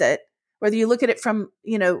slice it, whether you look at it from,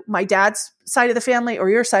 my dad's side of the family or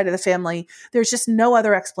your side of the family, there's just no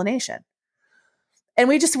other explanation. And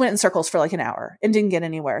we just went in circles for like an hour and didn't get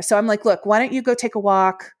anywhere. So I'm like, look, why don't you go take a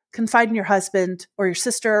walk, confide in your husband or your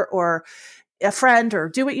sister or a friend, or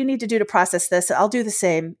do what you need to do to process this. I'll do the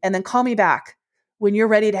same. And then call me back when you're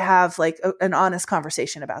ready to have like an honest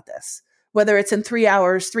conversation about this, whether it's in 3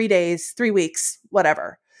 hours, 3 days, 3 weeks,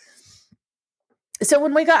 whatever. So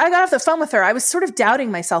when I got off the phone with her, I was sort of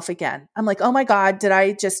doubting myself again. I'm like, oh my God, did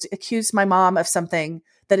I just accuse my mom of something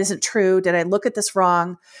that isn't true? Did I look at this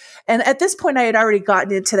wrong? And at this point, I had already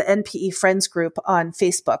gotten into the NPE Friends group on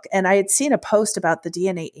Facebook, and I had seen a post about the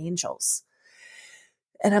DNA angels.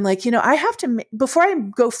 And I'm like, I have to, before I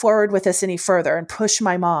go forward with this any further and push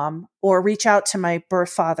my mom or reach out to my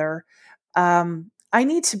birth father, I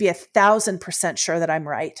need to be 1,000% sure that I'm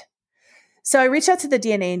right. So I reached out to the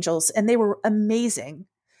DNA angels and they were amazing.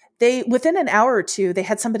 Within an hour or two, they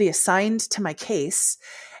had somebody assigned to my case.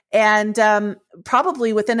 And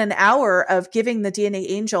probably within an hour of giving the DNA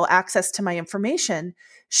angel access to my information,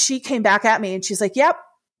 she came back at me and she's like, yep,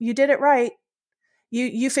 you did it right.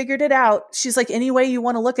 You figured it out. She's like, any way you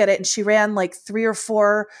want to look at it. And she ran like 3 or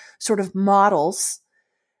 4 sort of models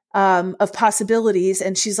of possibilities.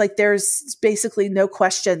 And she's like, there's basically no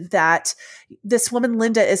question that this woman,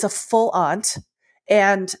 Linda, is a full aunt,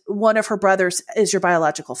 and one of her brothers is your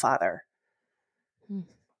biological father. Hmm.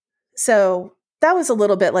 So that was a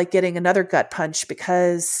little bit like getting another gut punch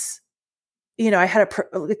because, I had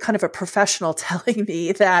kind of a professional telling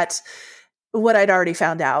me that what I'd already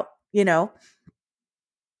found out,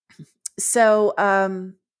 So,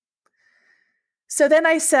 so then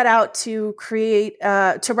I set out to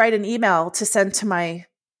to write an email to send to my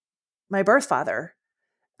birth father.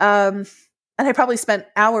 And I probably spent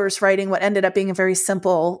hours writing what ended up being a very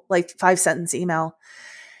simple, like 5-sentence email.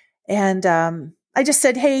 And I just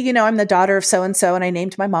said, hey, I'm the daughter of so-and-so. And I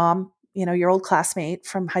named my mom, your old classmate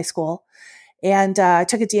from high school. And I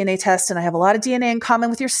took a DNA test, and I have a lot of DNA in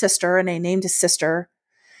common with your sister. And I named his sister.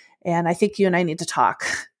 And I think you and I need to talk.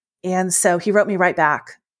 And so he wrote me right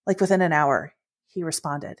back, like within an hour. He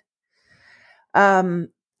responded.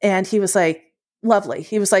 And he was like, lovely.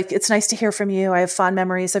 He was like, it's nice to hear from you. I have fond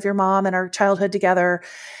memories of your mom and our childhood together,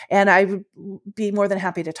 and I would be more than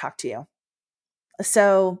happy to talk to you.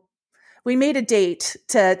 So we made a date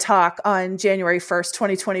to talk on January 1st,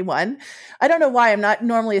 2021. I don't know why. I'm not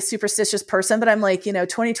normally a superstitious person, but I'm like,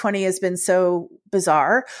 2020 has been so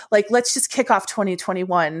bizarre. Like, let's just kick off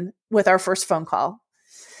 2021 with our first phone call.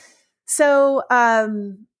 So,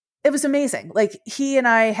 it was amazing. Like, he and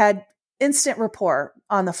I had instant rapport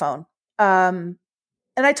on the phone. And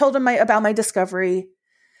I told him about my discovery,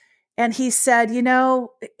 and he said,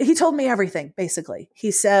 he told me everything, basically.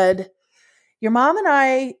 He said, your mom and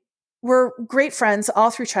I were great friends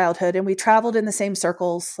all through childhood, and we traveled in the same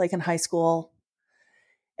circles, like in high school.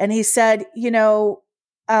 And he said, we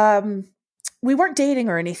weren't dating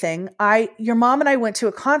or anything. Your mom and I went to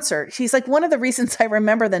a concert. He's like, one of the reasons I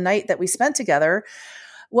remember the night that we spent together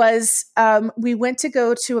was we went to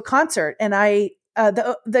go to a concert, and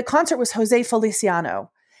the concert was Jose Feliciano,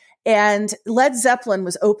 and Led Zeppelin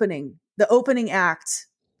was the opening act,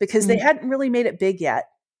 because they hadn't really made it big yet.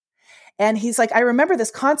 And he's like, I remember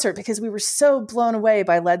this concert because we were so blown away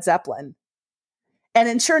by Led Zeppelin. And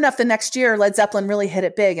then sure enough, the next year, Led Zeppelin really hit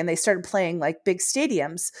it big, and they started playing like big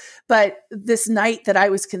stadiums. But this night that I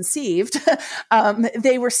was conceived,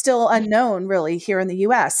 they were still unknown really here in the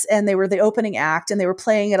US. And they were the opening act, and they were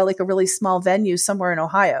playing at a really small venue somewhere in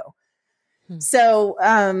Ohio. So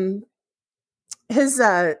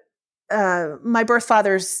my birth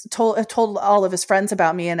father's told all of his friends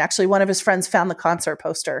about me. And actually one of his friends found the concert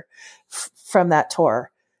poster from that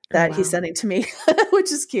tour that he's sending to me,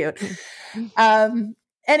 which is cute.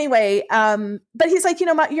 Anyway, but he's like,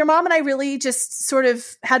 your mom and I really just sort of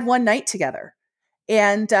had one night together,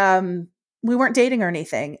 and we weren't dating or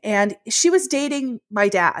anything. And she was dating my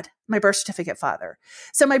dad, my birth certificate father.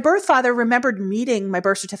 So my birth father remembered meeting my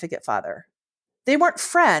birth certificate father. They weren't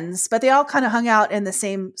friends, but they all kind of hung out in the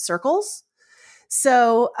same circles.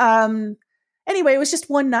 So anyway, it was just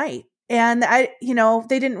one night, and they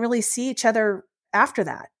didn't really see each other after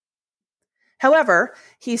that. However,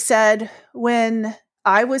 he said when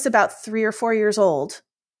I was about 3 or 4 years old,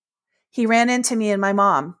 he ran into me and my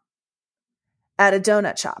mom at a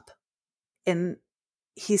donut shop. And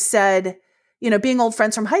he said, being old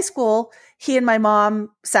friends from high school, he and my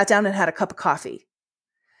mom sat down and had a cup of coffee.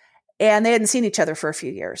 And they hadn't seen each other for a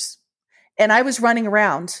few years. And I was running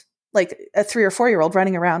around, like a 3 or 4-year-old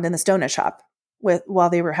running around in this donut shop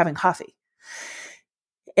while they were having coffee.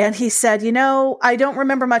 And he said, I don't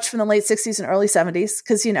remember much from the late 60s and early 70s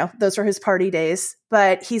because, those were his party days.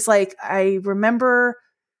 But he's like, I remember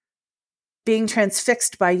being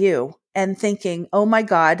transfixed by you and thinking, oh my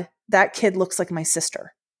God, that kid looks like my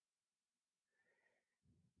sister.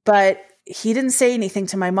 But he didn't say anything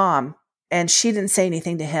to my mom, and she didn't say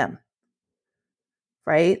anything to him.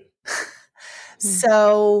 Right?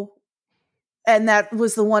 So, and that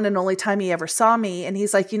was the one and only time he ever saw me. And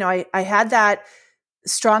he's like, I had that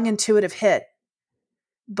strong intuitive hit,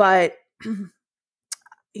 but,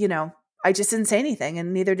 I just didn't say anything,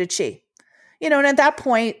 and neither did she. And at that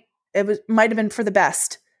point, might have been for the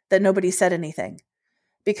best that nobody said anything,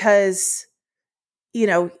 because,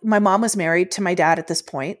 my mom was married to my dad at this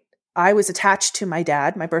point. I was attached to my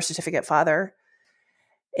dad, my birth certificate father.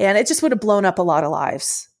 And it just would have blown up a lot of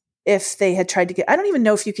lives if they had tried to I don't even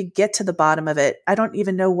know if you could get to the bottom of it. I don't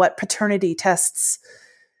even know what paternity tests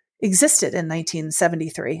existed in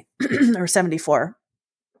 1973 or 74.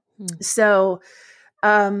 So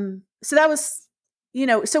that was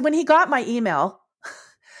so when he got my email,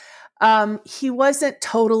 he wasn't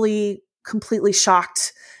totally completely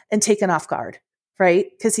shocked and taken off guard, right?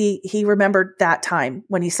 Because he remembered that time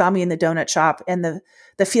when he saw me in the donut shop and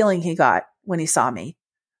the feeling he got when he saw me.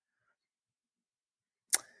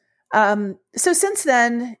 So since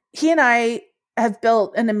then, he and I have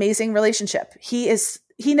built an amazing relationship. He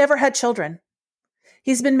never had children.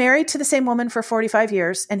 He's been married to the same woman for 45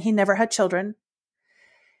 years and he never had children.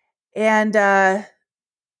 And,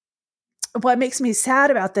 what makes me sad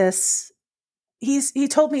about this, he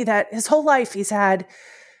told me that his whole life he's had,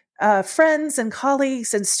 friends and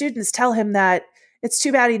colleagues and students tell him that it's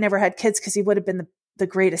too bad he never had kids because he would have been the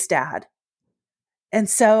greatest dad. And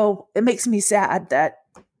so it makes me sad that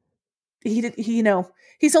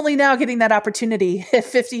he's only now getting that opportunity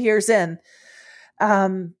 50 years in.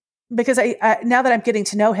 Because I now that I'm getting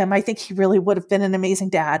to know him, I think he really would have been an amazing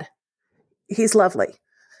dad. He's lovely.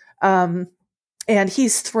 And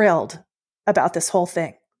he's thrilled about this whole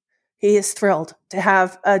thing. He is thrilled to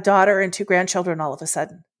have a daughter and 2 grandchildren all of a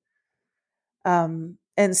sudden. And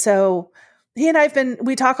so he and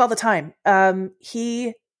we talk all the time. So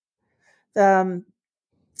I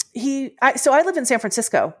live in San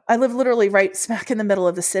Francisco. I live literally right smack in the middle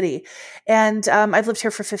of the city. And, I've lived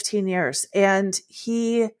here for 15 years and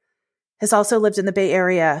he has also lived in the Bay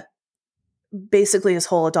Area basically his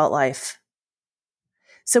whole adult life.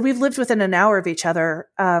 So we've lived within an hour of each other,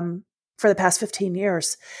 for the past 15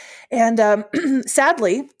 years. And,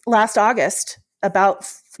 sadly, last August, about,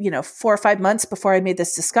 4 or 5 months before I made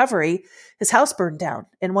this discovery, his house burned down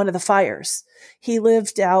in one of the fires. He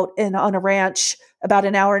lived out on a ranch about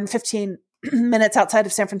an hour and 15 minutes outside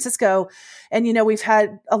of San Francisco. And, we've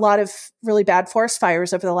had a lot of really bad forest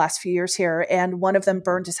fires over the last few years here. And one of them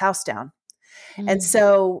burned his house down. And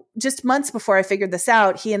so just months before I figured this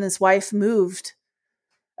out, he and his wife moved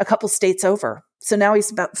a couple states over. So now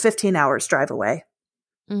he's about 15 hours drive away.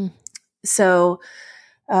 So,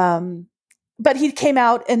 but he came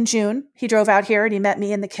out in June. He drove out here and he met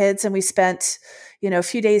me and the kids and we spent, a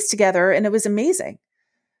few days together and it was amazing.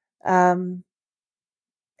 And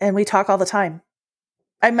we talk all the time.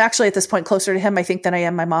 I'm actually at this point closer to him, I think, than I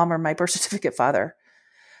am my mom or my birth certificate father.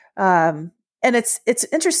 And it's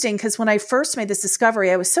interesting because when I first made this discovery,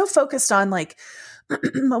 I was so focused on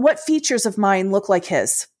what features of mine look like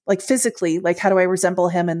his, like physically, like how do I resemble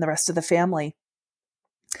him and the rest of the family?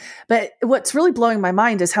 But what's really blowing my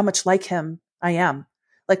mind is how much like him I am,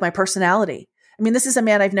 like my personality. I mean, this is a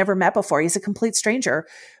man I've never met before. He's a complete stranger,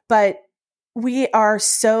 but we are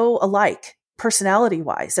so alike personality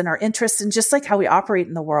wise and our interests and just like how we operate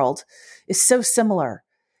in the world is so similar.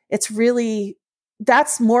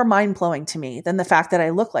 That's more mind blowing to me than the fact that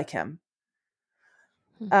I look like him.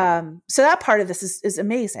 So that part of this is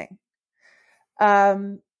amazing.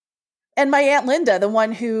 And my Aunt Linda, the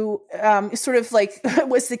one who sort of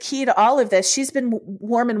was the key to all of this, she's been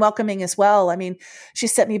warm and welcoming as well. I mean, she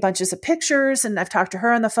sent me bunches of pictures and I've talked to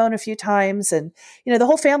her on the phone a few times and, the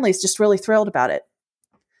whole family is just really thrilled about it.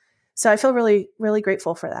 So I feel really, really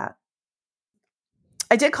grateful for that.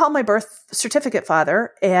 I did call my birth certificate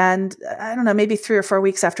father and I don't know, maybe 3 or 4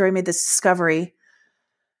 weeks after I made this discovery.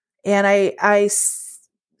 And I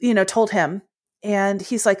told him and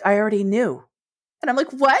he's like, I already knew. And I'm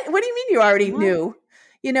like, what? What do you mean you already knew?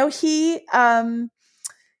 He,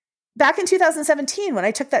 back in 2017, when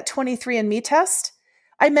I took that 23andMe test,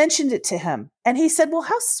 I mentioned it to him and he said, well,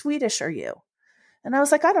 how Swedish are you? And I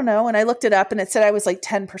was like, I don't know. And I looked it up and it said I was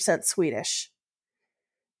 10% Swedish.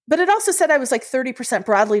 But it also said I was 30%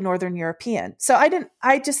 broadly Northern European. So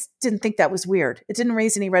I just didn't think that was weird. It didn't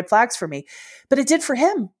raise any red flags for me, but it did for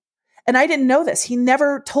him. And I didn't know this. He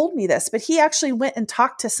never told me this, but he actually went and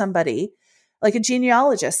talked to somebody like a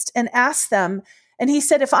genealogist and asked them. And he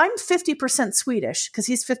said, if I'm 50% Swedish, because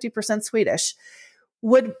he's 50% Swedish,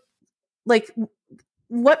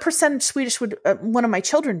 what percentage Swedish would one of my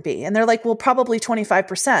children be? And they're like, well, probably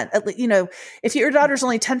 25%. If your daughter's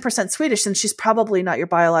only 10% Swedish, then she's probably not your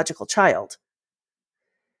biological child.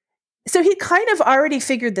 So he kind of already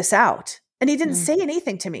figured this out and he didn't say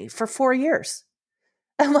anything to me for 4 years.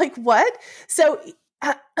 I'm like, what? So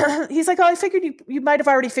he's like, oh, I figured you might have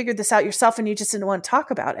already figured this out yourself and you just didn't want to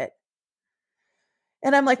talk about it.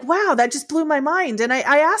 And I'm like, wow, that just blew my mind. And I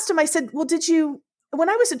asked him, I said, well, when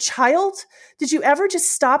I was a child, did you ever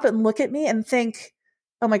just stop and look at me and think,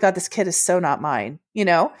 oh my God, this kid is so not mine?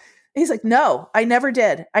 He's like, no, I never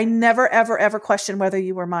did. I never, ever, ever questioned whether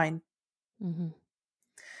you were mine. Mm-hmm.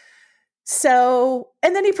 So,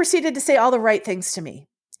 and then he proceeded to say all the right things to me.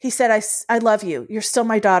 He said, I love you. You're still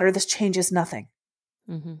my daughter. This changes nothing.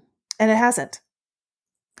 Mm-hmm. And it hasn't.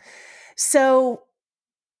 So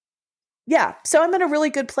yeah, so I'm in a really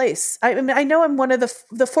good place. I mean, I know I'm one of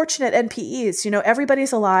the fortunate NPEs.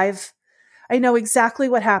 Everybody's alive. I know exactly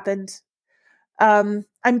what happened. I'm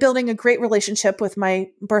building a great relationship with my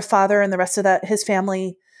birth father and the rest of his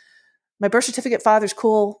family. My birth certificate father's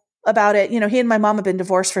cool about it. He and my mom have been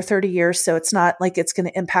divorced for 30 years, so it's not like it's going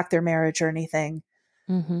to impact their marriage or anything.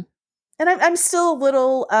 Mm-hmm. And I'm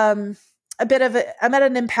still I'm at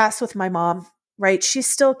an impasse with my mom, right? She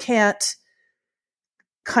still can't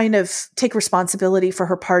kind of take responsibility for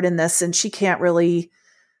her part in this, and she can't really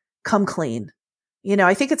come clean.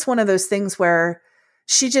 I think it's one of those things where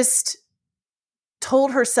she just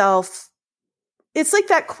told herself, it's like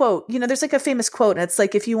that quote, there's like a famous quote, and it's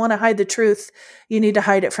like, if you want to hide the truth, you need to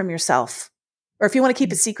hide it from yourself. Or if you want to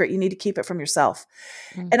keep it secret, you need to keep it from yourself.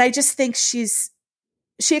 Mm-hmm. And I just think she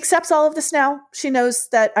accepts all of this now. She knows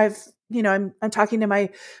that I'm talking to my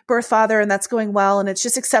birth father, and that's going well. And it's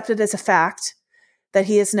just accepted as a fact that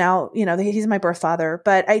he is now, he's my birth father.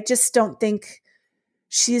 But I just don't think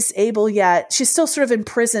she's able yet. She's still sort of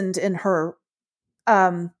imprisoned in her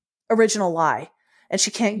original lie, and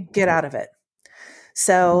she can't get out of it.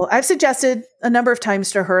 So I've suggested a number of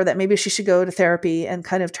times to her that maybe she should go to therapy and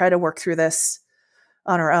kind of try to work through this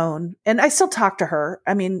on her own. And I still talk to her.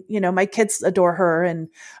 I mean, my kids adore her, and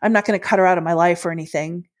I'm not going to cut her out of my life or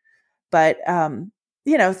anything. But,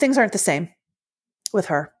 things aren't the same with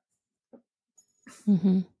her.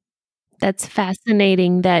 Mm-hmm. That's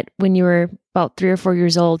fascinating that when you were about 3 or 4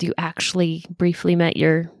 years old, you actually briefly met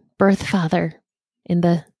your birth father in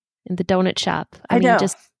the donut shop. I know.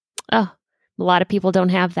 A lot of people don't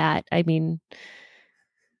have that. I mean,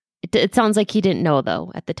 it sounds like he didn't know,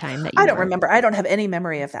 though, at the time that you I don't remember. I don't have any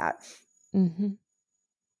memory of that. Mm-hmm.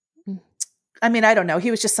 Mm-hmm. I mean, I don't know.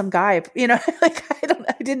 He was just some guy, like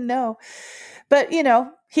I didn't know. But,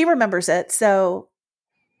 he remembers it. So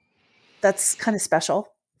that's kind of special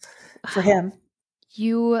for him.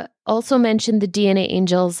 You also mentioned the DNA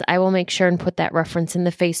Angels. I will make sure and put that reference in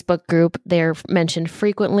the Facebook group. They're mentioned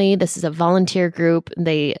frequently. This is a volunteer group.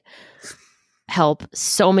 They help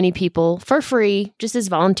so many people for free, just as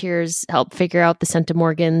volunteers, help figure out the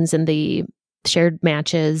centimorgans and the shared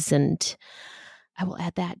matches. And I will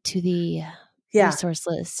add that to the resource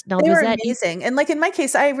list. Now, they were amazing. And like in my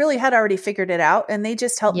case, I really had already figured it out, and they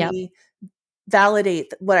just helped me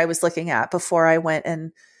validate what I was looking at before I went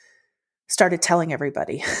and started telling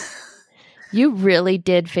everybody. You really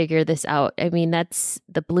did figure this out. I mean, that's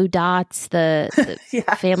the blue dots, the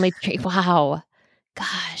family tree. Wow.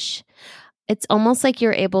 Gosh. It's almost like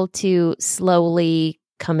you're able to slowly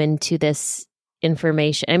come into this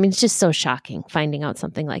information. I mean, it's just so shocking finding out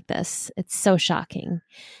something like this. It's so shocking.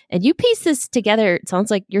 And you piece this together, it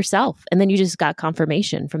sounds like yourself. And then you just got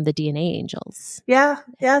confirmation from the DNA Angels. Yeah,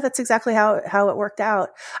 that's exactly how it worked out.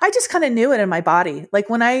 I just kind of knew it in my body. Like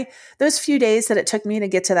those few days that it took me to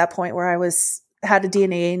get to that point where I had a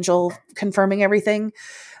DNA Angel confirming everything,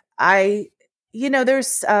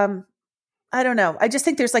 there's I don't know. I just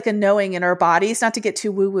think there's like a knowing in our bodies, not to get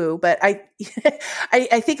too woo-woo, but I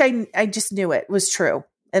think I just knew it was true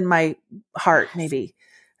in my heart, maybe.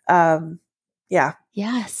 Yeah.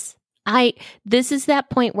 Yes. This is that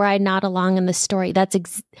point where I nod along in the story.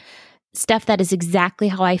 That's Steph, that is exactly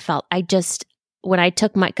how I felt. When I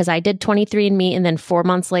took because I did 23andMe, and then 4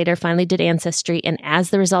 months later, finally did Ancestry. And as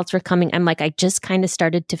the results were coming, I'm like, I just kind of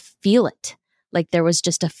started to feel it. Like there was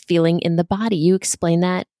just a feeling in the body. You explained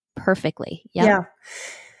that perfectly. Yep.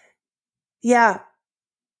 Yeah.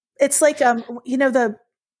 It's like, I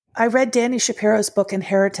read Dani Shapiro's book,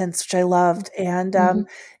 Inheritance, which I loved. And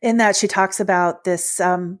in that she talks about this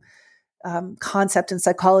concept in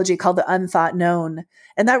psychology called the unthought known.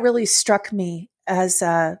 And that really struck me as,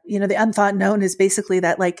 the unthought known is basically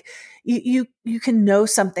that like you can know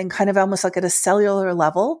something kind of almost like at a cellular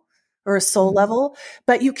level or a soul level,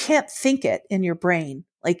 but you can't think it in your brain.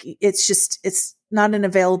 Like it's not an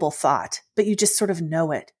available thought, but you just sort of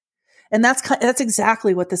know it. And that's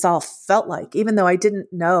exactly what this all felt like, even though I didn't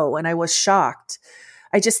know and I was shocked.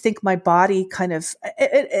 I just think my body kind of,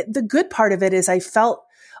 the good part of it is I felt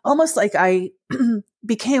almost like I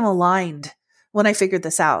became aligned when I figured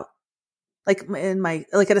this out. Like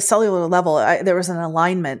at a cellular level, there was an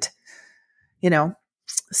alignment,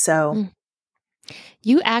 so.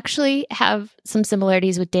 You actually have some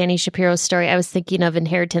similarities with Dani Shapiro's story. I was thinking of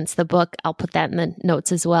Inheritance, the book. I'll put that in the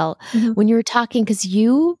notes as well. Mm-hmm. When you were talking, because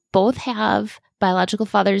you both have biological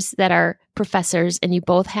fathers that are professors, and you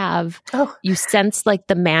both have, you sensed like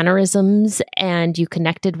the mannerisms, and you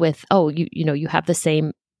connected with, you have the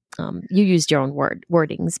same, you used your own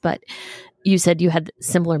wordings, but you said you had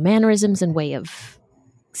similar mannerisms and way of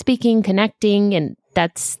speaking, connecting, and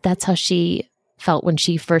that's how she felt when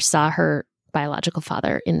she first saw her biological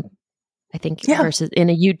father Yeah. versus in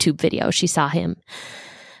a YouTube video, she saw him.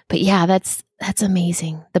 But yeah, that's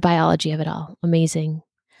amazing. The biology of it all. Amazing.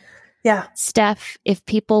 Yeah. Steph, if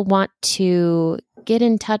people want to get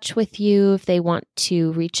in touch with you, if they want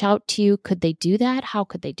to reach out to you, could they do that? How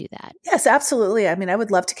could they do that? Yes, absolutely. I mean, I would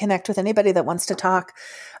love to connect with anybody that wants to talk.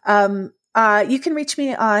 You can reach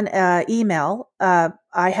me on email. I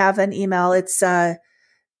have an email. It's, I'll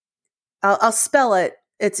spell it.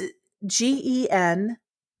 It's GenRelational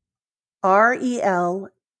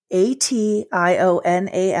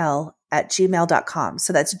 @gmail.com.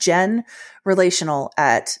 So that's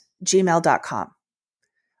genrelational@gmail.com.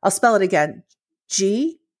 I'll spell it again.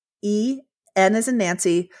 GEN as in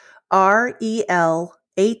Nancy, RELATION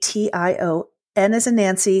as in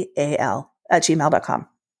Nancy, AL @gmail.com.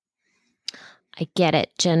 I get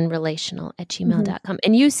it. genrelational@gmail.com.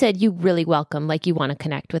 And you said you really welcome, like you want to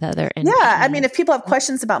connect with other NPEs. Yeah. I mean, if people have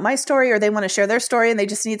questions about my story or they want to share their story and they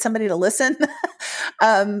just need somebody to listen,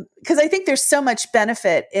 because I think there's so much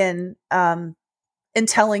benefit in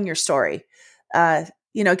telling your story.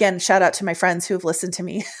 Again, shout out to my friends who have listened to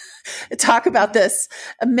me talk about this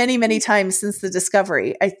many, many times since the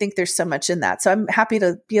discovery. I think there's so much in that. So I'm happy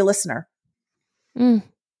to be a listener.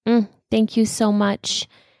 Thank you so much.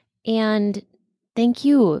 And thank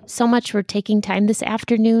you so much for taking time this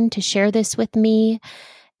afternoon to share this with me.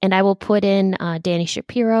 And I will put in Dani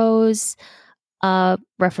Shapiro's,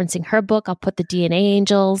 referencing her book. I'll put the DNA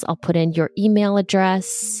Angels. I'll put in your email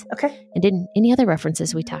address. Okay. And any other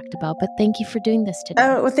references we talked about. But thank you for doing this today.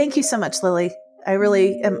 Oh, well, thank you so much, Lily. I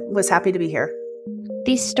really was happy to be here.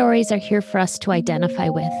 These stories are here for us to identify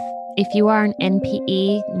with. If you are an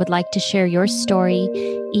NPE and would like to share your story,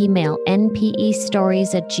 email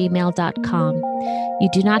npestories@gmail.com. You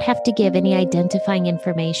do not have to give any identifying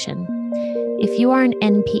information. If you are an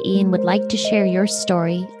NPE and would like to share your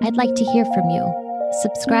story, I'd like to hear from you.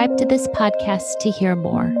 Subscribe to this podcast to hear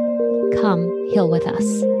more. Come heal with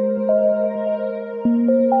us.